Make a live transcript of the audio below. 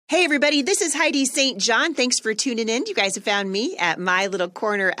Hey, everybody, this is Heidi St. John. Thanks for tuning in. You guys have found me at my little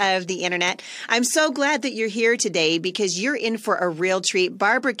corner of the internet. I'm so glad that you're here today because you're in for a real treat.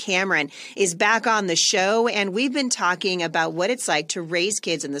 Barbara Cameron is back on the show, and we've been talking about what it's like to raise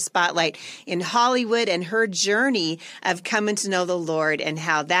kids in the spotlight in Hollywood and her journey of coming to know the Lord and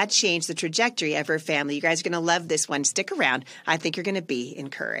how that changed the trajectory of her family. You guys are going to love this one. Stick around. I think you're going to be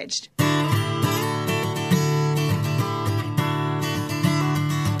encouraged.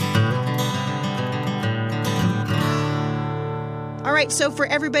 All right, so for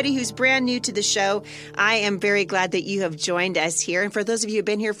everybody who's brand new to the show, I am very glad that you have joined us here. And for those of you who've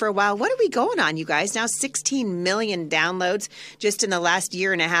been here for a while, what are we going on, you guys? Now 16 million downloads just in the last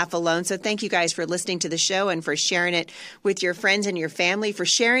year and a half alone. So thank you guys for listening to the show and for sharing it with your friends and your family, for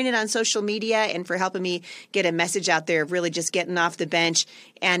sharing it on social media, and for helping me get a message out there of really just getting off the bench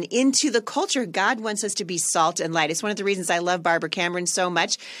and into the culture. God wants us to be salt and light. It's one of the reasons I love Barbara Cameron so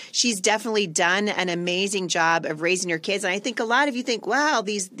much. She's definitely done an amazing job of raising her kids. And I think a lot of you think, wow,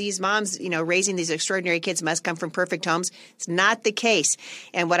 these moms, raising these extraordinary kids must come from perfect homes. It's not the case.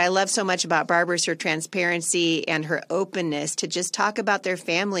 And what I love so much about Barbara is her transparency and her openness to just talk about their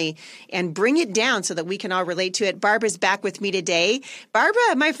family and bring it down so that we can all relate to it. Barbara's back with me today.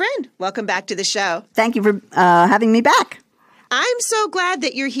 Barbara, my friend, welcome back to the show. Thank you for having me back. I'm so glad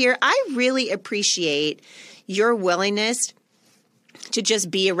that you're here. I really appreciate your willingness to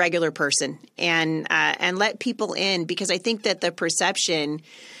just be a regular person and let people in, because I think that the perception,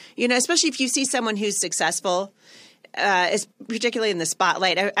 especially if you see someone who's successful, is particularly in the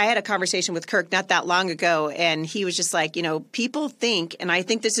spotlight. I had a conversation with Kirk not that long ago, and he was just like, people think, and I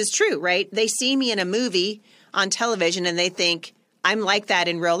think this is true, right? They see me in a movie on television and they think I'm like that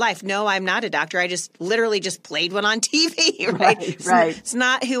in real life. No, I'm not a doctor. I just literally just played one on TV, right? Right. It's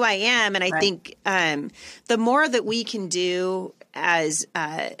not who I am. And I think the more that we can do as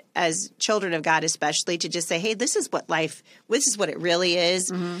children of God, especially, to just say, hey, this is what it really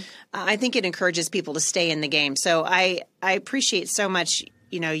is. Mm-hmm. I think it encourages people to stay in the game. So I appreciate so much,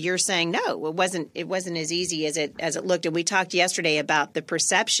 you're saying, no, it wasn't as easy as it looked. And we talked yesterday about the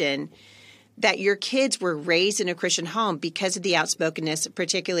perception that your kids were raised in a Christian home because of the outspokenness,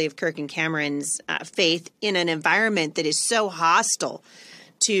 particularly of Kirk and Cameron's faith, in an environment that is so hostile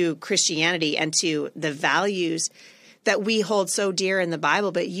to Christianity and to the values that we hold so dear in the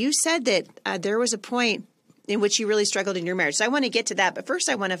Bible. But you said that there was a point in which you really struggled in your marriage. So I want to get to that. But first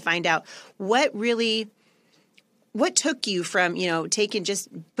I want to find out what took you from,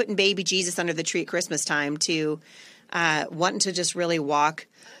 putting baby Jesus under the tree at Christmas time to wanting to just really walk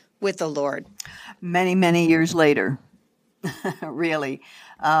with the Lord. Many, many years later, really.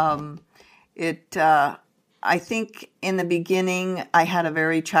 I think in the beginning I had a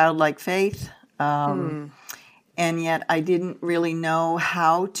very childlike faith. And yet I didn't really know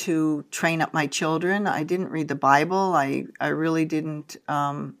how to train up my children. I didn't read the Bible. I really didn't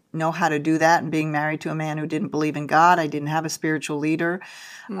know how to do that. And being married to a man who didn't believe in God, I didn't have a spiritual leader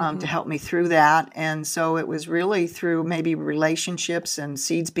to help me through that. And so it was really through maybe relationships and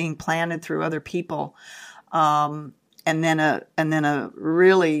seeds being planted through other people. And then a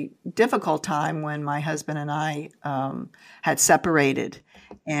really difficult time when my husband and I had separated,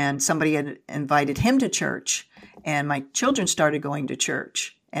 and somebody had invited him to church. And my children started going to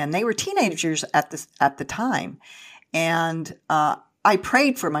church, and they were teenagers at the time. And I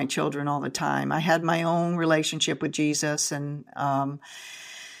prayed for my children all the time. I had my own relationship with Jesus and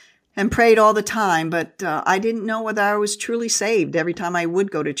prayed all the time, but I didn't know whether I was truly saved. Every time I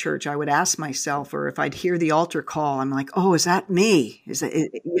would go to church, I would ask myself, or if I'd hear the altar call, I'm like, oh, is that me? Is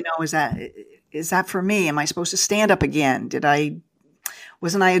that for me? Am I supposed to stand up again?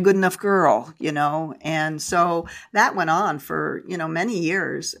 Wasn't I a good enough girl, And so that went on for, many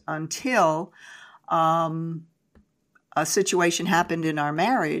years until a situation happened in our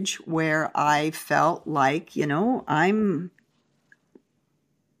marriage where I felt like, my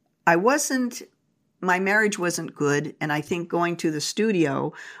marriage wasn't good. And I think going to the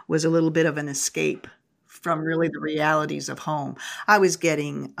studio was a little bit of an escape from really the realities of home. I was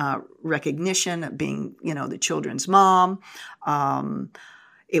getting recognition of being, the children's mom.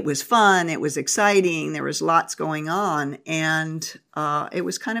 It was fun. It was exciting. There was lots going on. And it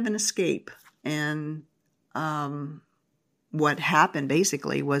was kind of an escape. And what happened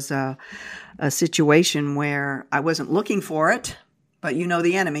basically was a situation where I wasn't looking for it, but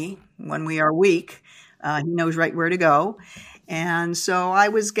the enemy, when we are weak, he knows right where to go. And so I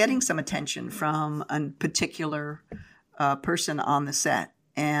was getting some attention from a particular person on the set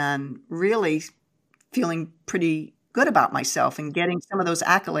and really feeling pretty good about myself and getting some of those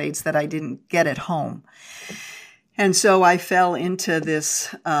accolades that I didn't get at home. And so I fell into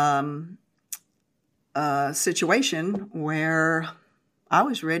this situation where I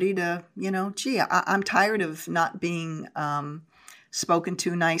was ready to, I'm tired of not being spoken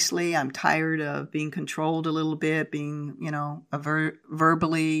to nicely. I'm tired of being controlled a little bit, being,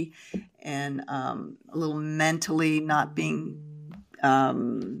 verbally and a little mentally not being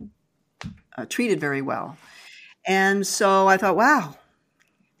treated very well. And so I thought, wow.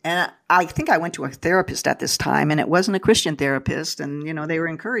 And I think I went to a therapist at this time, and it wasn't a Christian therapist. And, they were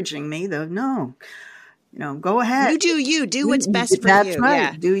encouraging me, no, go ahead. You do you. Do what's best for That's you. That's right.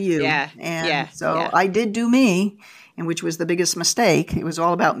 Yeah. Do you. Yeah. And so I did do me, and which was the biggest mistake. It was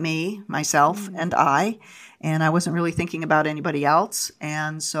all about me, myself, and I. And I wasn't really thinking about anybody else.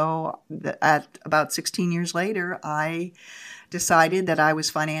 And so at about 16 years later, I decided that I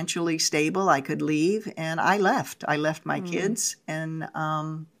was financially stable. I could leave, and I left. I left my kids, and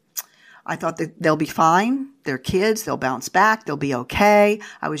I thought that they'll be fine. They're kids. They'll bounce back. They'll be okay.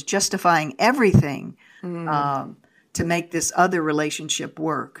 I was justifying everything to make this other relationship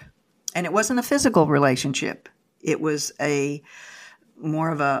work. And it wasn't a physical relationship. It was more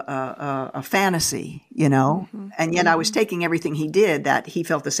of a fantasy, And yet I was taking everything he did that he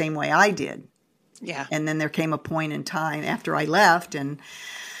felt the same way I did. Yeah. And then there came a point in time after I left, and,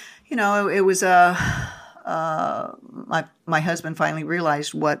 it was my husband finally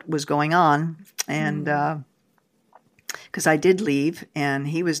realized what was going on, and because I did leave, and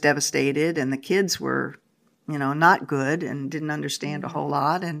he was devastated, and the kids were, not good and didn't understand a whole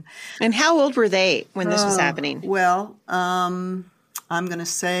lot. And how old were they when this was happening? Well, I'm going to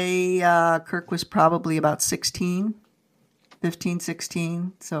say Kirk was probably about 15,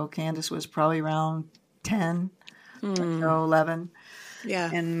 16. So Candace was probably around 10, or so 11.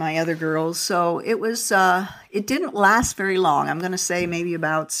 Yeah. And my other girls. So it was, it didn't last very long. I'm going to say maybe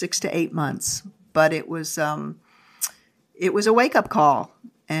about 6 to 8 months, but it was a wake-up call.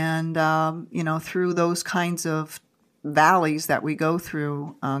 And, through those kinds of valleys that we go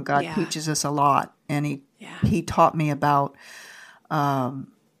through, God teaches us a lot. And he taught me about how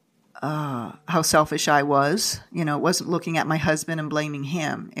selfish I was. It wasn't looking at my husband and blaming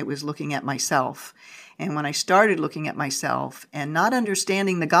him. It was looking at myself. And when I started looking at myself and not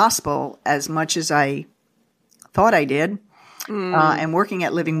understanding the gospel as much as I thought I did, and working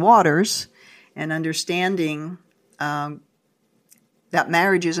at Living Waters and understanding that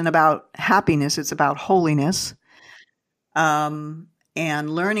marriage isn't about happiness, it's about holiness, and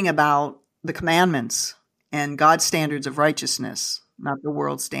learning about the commandments and God's standards of righteousness, not the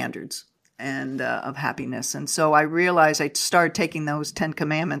world's standards and of happiness. And so I realized I started taking those 10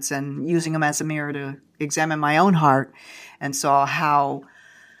 commandments and using them as a mirror to examine my own heart, and saw how,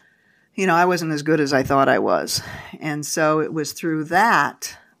 I wasn't as good as I thought I was. And so it was through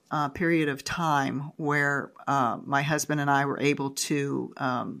that period of time where my husband and I were able to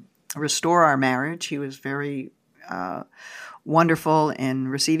restore our marriage. He was very wonderful in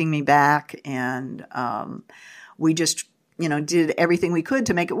receiving me back, and we just did everything we could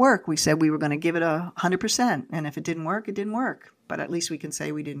to make it work. We said we were going to give it 100%. And if it didn't work, it didn't work. But at least we can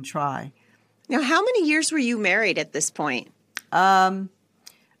say we didn't try. Now, how many years were you married at this point?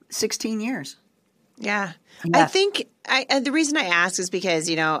 16 years. Yeah. I think the reason I ask is because,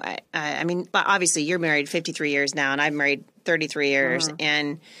 I mean, obviously you're married 53 years now, and I'm married 33 years.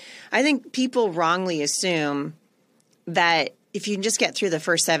 And I think people wrongly assume that if you can just get through the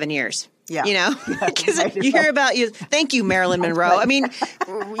first 7 years, because you hear about thank you, Marilyn Monroe. I mean,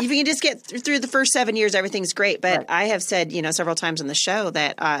 if you can just get through the first 7 years, everything's great. But I have said, several times on the show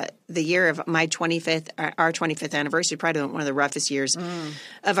that the year of our 25th anniversary, probably one of the roughest years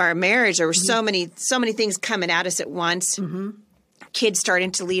of our marriage. There were so many things coming at us at once. Kids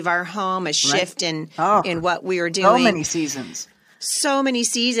starting to leave our home, a shift in what we were doing. So many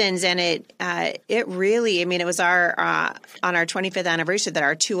seasons, and it really, I mean, it was on our 25th anniversary that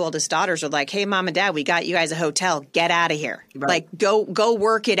our two oldest daughters were like, "Hey, Mom and Dad, we got you guys a hotel. Get out of here. Like, go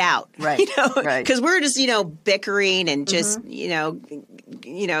work it out." Right. Because we're just, bickering and just, every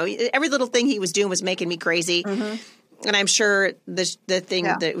little thing he was doing was making me crazy. And I'm sure the thing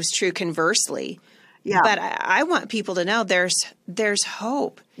that was true conversely. Yeah. But I want people to know there's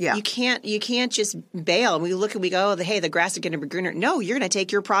hope. Yeah. You can't just bail. And we look and we go, hey, the grass is going to be greener. No, you're going to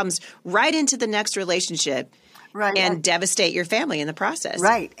take your problems right into the next relationship. Right. And devastate your family in the process.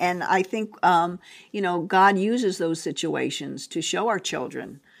 Right. And I think, God uses those situations to show our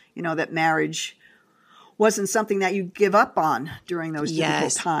children, that marriage wasn't something that you give up on during those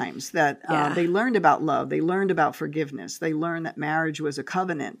difficult times, that they learned about love. They learned about forgiveness. They learned that marriage was a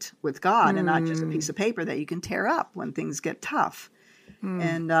covenant with God and not just a piece of paper that you can tear up when things get tough.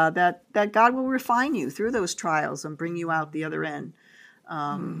 and that God will refine you through those trials and bring you out the other end,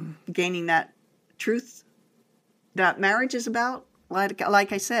 gaining that truth that marriage is about.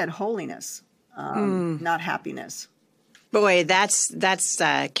 Like I said, holiness, not happiness. Boy, that's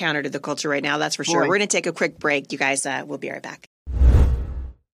counter to the culture right now. That's for sure. Boy. We're going to take a quick break. You guys, we'll be right back.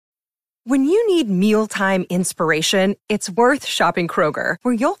 When you need mealtime inspiration, it's worth shopping Kroger,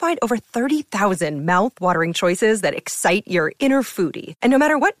 where you'll find over 30,000 mouth-watering choices that excite your inner foodie. And no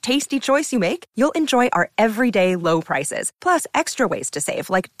matter what tasty choice you make, you'll enjoy our everyday low prices, plus extra ways to save,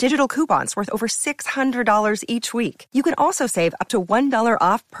 like digital coupons worth over $600 each week. You can also save up to $1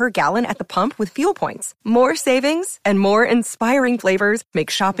 off per gallon at the pump with fuel points. More savings and more inspiring flavors make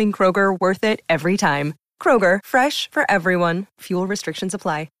shopping Kroger worth it every time. Kroger, fresh for everyone. Fuel restrictions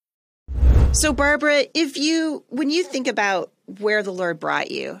apply. So, Barbara, when you think about where the Lord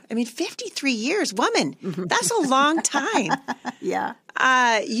brought you, I mean, 53 years, woman, that's a long time. Yeah.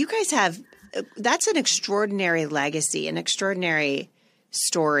 You guys that's an extraordinary legacy, an extraordinary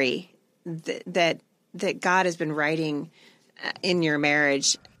story that God has been writing in your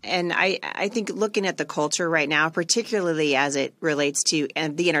marriage. And I think looking at the culture right now, particularly as it relates to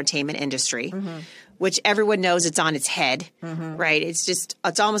the entertainment industry, which everyone knows it's on its head, right? It's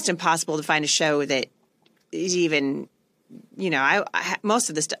almost impossible to find a show that is even, most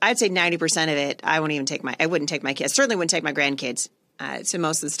of this, I'd say 90% of it, I wouldn't take my kids, certainly wouldn't take my grandkids to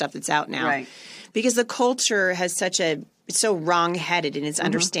most of the stuff that's out now. Right. Because the culture has it's so wrong-headed in its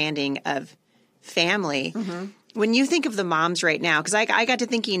understanding of family. When you think of the moms right now, because I got to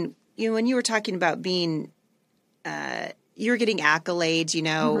thinking, when you were talking about being, you were getting accolades,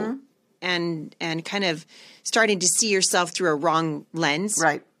 and kind of starting to see yourself through a wrong lens,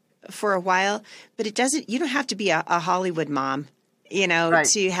 Right. for a while. But you don't have to be a Hollywood mom, Right.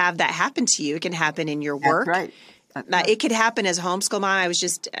 to have that happen to you. It can happen in your work. That's right. It could happen as a homeschool mom. I was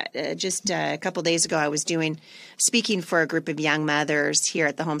just a couple days ago, I was speaking for a group of young mothers here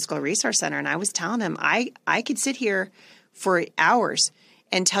at the Homeschool Resource Center. And I was telling them, I could sit here for hours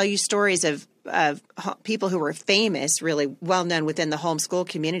and tell you stories of people who were famous, really well known within the homeschool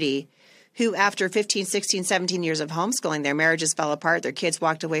community, who after 15, 16, 17 years of homeschooling, their marriages fell apart, their kids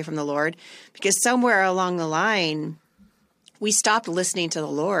walked away from the Lord, because somewhere along the line, we stopped listening to the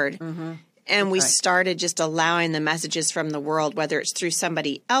Lord. And we started just allowing the messages from the world, whether it's through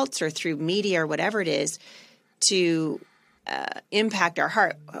somebody else or through media or whatever it is, to impact our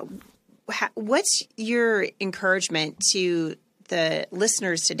heart. What's your encouragement to the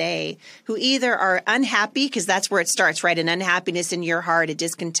listeners today who either are unhappy, because that's where it starts, right? An unhappiness in your heart, a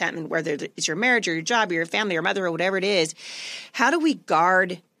discontentment, whether it's your marriage or your job or your family or mother or whatever it is. How do we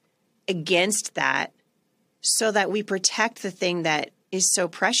guard against that so that we protect the thing that is so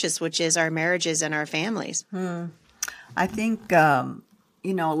precious, which is our marriages and our families? I think, a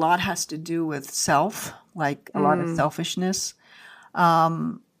lot has to do with self, like a lot of selfishness.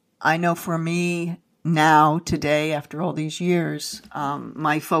 I know for me now, today, after all these years,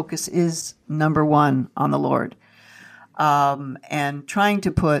 my focus is number one on the Lord. And trying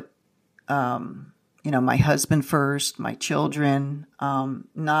to put, my husband first, my children,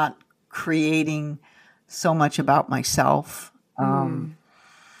 not creating so much about myself.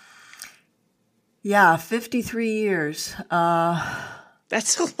 53 years.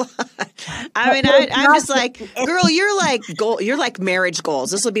 That's a lot. I mean, I'm just like, girl, you're like marriage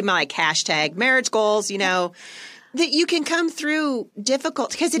goals. This will be my hashtag marriage goals, that you can come through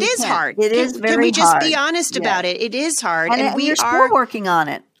difficult, because it is hard. It is very hard. Can we just be honest about it? It is hard. And we are still working on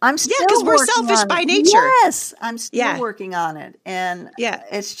it. I'm still because we're selfish by nature. Yes, I'm still working on it. And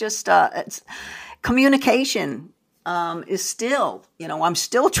it's just it's communication. Is still, I'm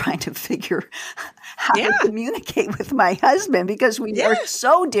still trying to figure how to communicate with my husband, because we are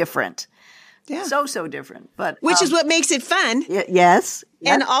so different. Yeah. So different. But which is what makes it fun. Yes.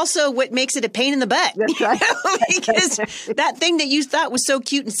 And also what makes it a pain in the butt. That's right. Because that thing that you thought was so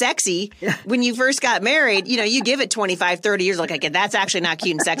cute and sexy when you first got married, you give it 25, 30 years, like, okay, that's actually not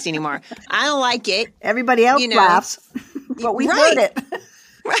cute and sexy anymore. I don't like it. Everybody else laughs, but we heard it.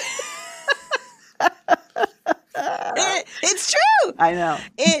 It's true. I know.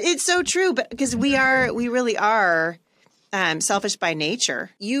 It's so true, but because we really are selfish by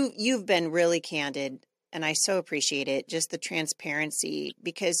nature. You've been really candid, and I so appreciate it. Just the transparency,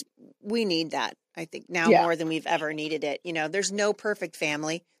 because we need that. I think now more than we've ever needed it. There's no perfect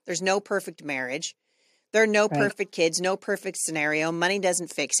family. There's no perfect marriage. There are no perfect kids. No perfect scenario. Money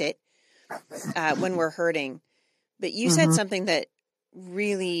doesn't fix it when we're hurting. But you said something that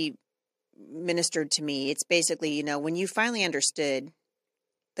really ministered to me. It's basically, when you finally understood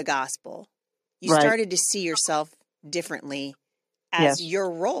the gospel, you started to see yourself differently as Yes. your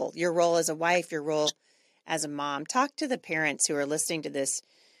role as a wife, your role as a mom. Talk to the parents who are listening to this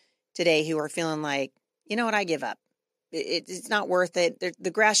today who are feeling like, you know what, I give up. It's not worth it.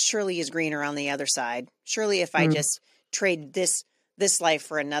 The grass surely is greener on the other side. Surely if I just trade this life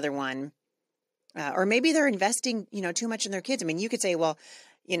for another one, or maybe they're investing, too much in their kids. I mean, you could say, well,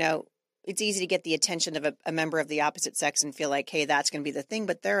 it's easy to get the attention of a member of the opposite sex and feel like, hey, that's going to be the thing.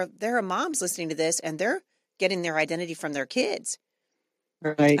 But there are moms listening to this and they're getting their identity from their kids.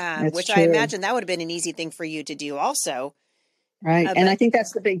 Right. That's which true. I imagine that would have been an easy thing for you to do also. Right. And I think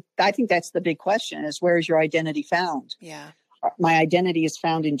that's the big question is, where is your identity found? Yeah. My identity is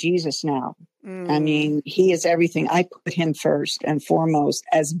found in Jesus now. I mean, he is everything. I put him first and foremost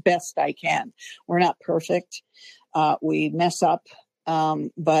as best I can. We're not perfect. We mess up.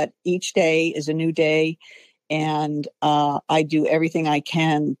 But each day is a new day. And I do everything I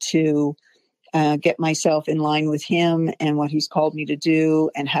can to get myself in line with him and what he's called me to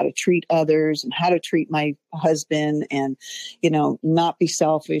do, and how to treat others and how to treat my husband, and, not be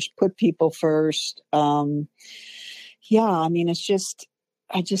selfish, put people first. I mean,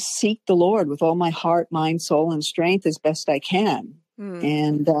 I just seek the Lord with all my heart, mind, soul, and strength as best I can.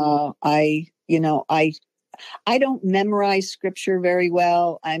 And I don't memorize scripture very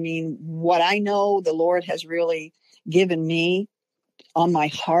well. I mean, what I know the Lord has really given me on my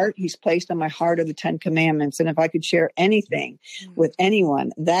heart, he's placed on my heart, are the 10 commandments. And if I could share anything with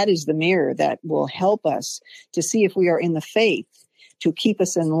anyone, that is the mirror that will help us to see if we are in the faith, to keep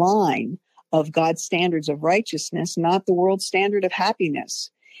us in line of God's standards of righteousness, not the world's standard of happiness.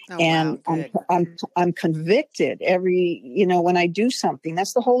 Oh, And wow, I'm convicted when I do something.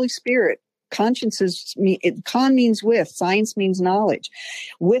 That's the Holy Spirit. Con means with, science means knowledge.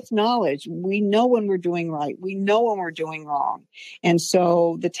 With knowledge, we know when we're doing right. We know when we're doing wrong. And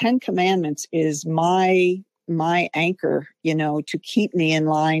so the 10 commandments is my anchor, to keep me in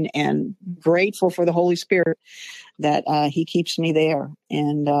line, and grateful for the Holy Spirit that he keeps me there.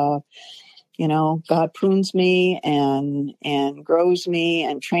 And, God prunes me and grows me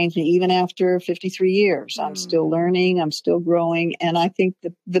and trains me even after 53 years. I'm still learning. I'm still growing. And I think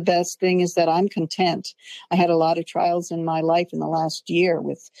the best thing is that I'm content. I had a lot of trials in my life in the last year,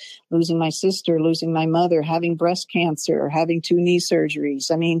 with losing my sister, losing my mother, having breast cancer, having 2 knee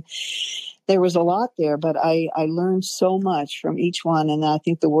surgeries. I mean, there was a lot there, but I learned so much from each one. And I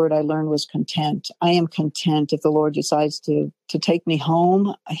think the word I learned was content. I am content if the Lord decides to take me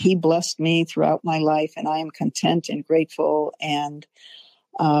home. He blessed me throughout my life, and I am content and grateful. And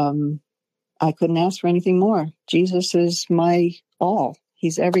I couldn't ask for anything more. Jesus is my all.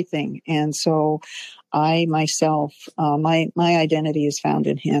 He's everything. And so I myself, my identity is found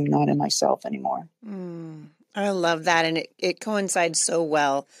in him, not in myself anymore. I love that. And it coincides so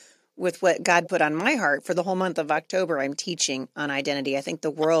well with what God put on my heart for the whole month of October. I'm teaching on identity. I think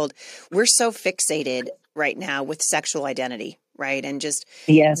we're so fixated right now with sexual identity, right? And just,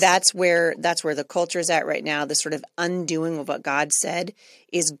 yes, that's where the culture is at right now. The sort of undoing of what God said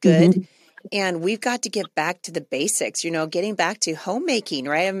is good. And we've got to get back to the basics, getting back to homemaking,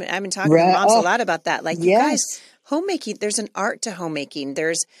 right? I've been talking to moms a lot about that. Like, you guys, homemaking, there's an art to homemaking.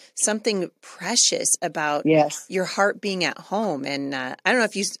 There's something precious about your heart being at home. And I don't know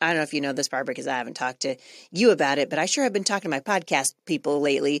if you know this, Barbara, because I haven't talked to you about it, but I sure have been talking to my podcast people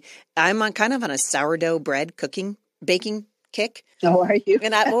lately. I'm kind of on a sourdough bread baking kick. Oh, are you?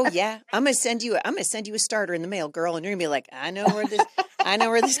 And I'm gonna send you a starter in the mail, girl, and you're gonna be like, I know where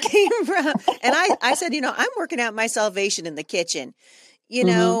this came from. And I said, I'm working out my salvation in the kitchen.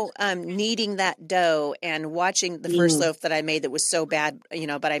 Kneading that dough and watching the first loaf that I made that was so bad,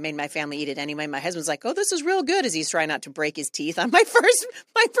 but I made my family eat it anyway. My husband's like, "Oh, this is real good," as he's trying not to break his teeth on my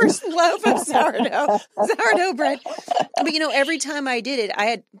first loaf of sourdough bread. But every time I did it, I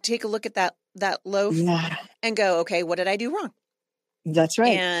had to take a look at that loaf and go, "Okay, what did I do wrong?" That's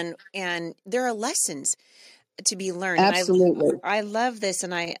right. And there are lessons to be learned. Absolutely. And I love this.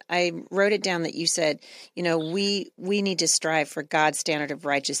 And I wrote it down that you said, we need to strive for God's standard of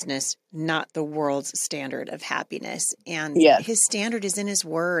righteousness, not the world's standard of happiness. And his standard is in his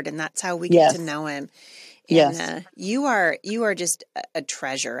word. And that's how we get to know him. And you are just a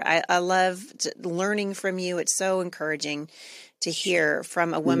treasure. I love learning from you. It's so encouraging to hear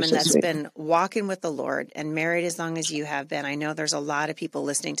from a woman that's been walking with the Lord and married as long as you have been. I know there's a lot of people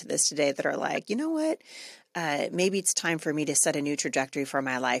listening to this today that are like, you know what? Maybe it's time for me to set a new trajectory for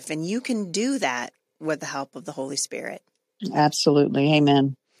my life. And you can do that with the help of the Holy Spirit. Absolutely.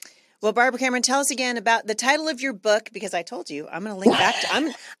 Amen. Well, Barbara Cameron, tell us again about the title of your book, because I told you I'm going to link back to. I'm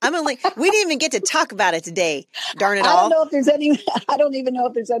going to link. We didn't even get to talk about it today. Darn it all! I don't know if there's any. I don't even know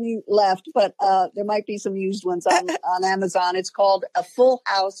if there's any left, but there might be some used ones on Amazon. It's called A Full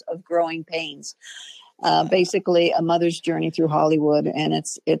House of Growing Pains. Basically, a mother's journey through Hollywood, and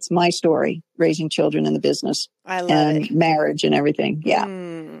it's my story, raising children in the business. I love it. Marriage and everything. Yeah,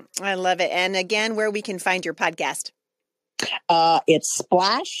 I love it. And again, where we can find your podcast. It's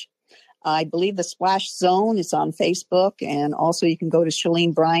Splash. I believe the Splash Zone is on Facebook, and also you can go to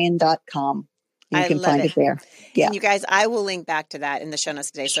ShaleneBryan.com. You can find it there. Yeah. And you guys, I will link back to that in the show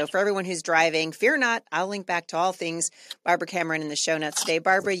notes today. So for everyone who's driving, fear not, I'll link back to all things Barbara Cameron in the show notes today.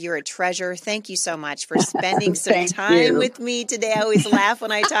 Barbara, you're a treasure. Thank you so much for spending some time with me today. I always laugh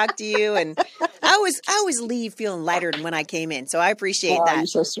when I talk to you, and I always leave feeling lighter than when I came in. So I appreciate that. You're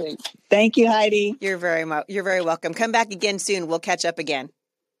so sweet. Thank you, Heidi. You're very welcome. Come back again soon. We'll catch up again.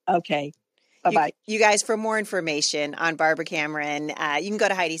 Okay. Bye-bye. You guys, for more information on Barbara Cameron, you can go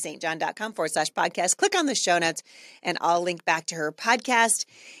to HeidiSt.John.com/podcast. Click on the show notes, and I'll link back to her podcast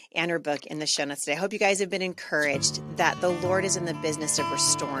and her book in the show notes today. I hope you guys have been encouraged that the Lord is in the business of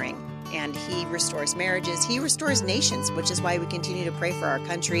restoring, and He restores marriages. He restores nations, which is why we continue to pray for our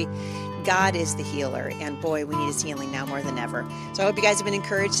country. God is the healer, and boy, we need His healing now more than ever. So I hope you guys have been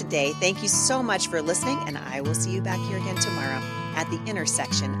encouraged today. Thank you so much for listening, and I will see you back here again tomorrow at the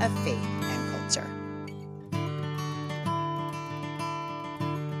intersection of faith and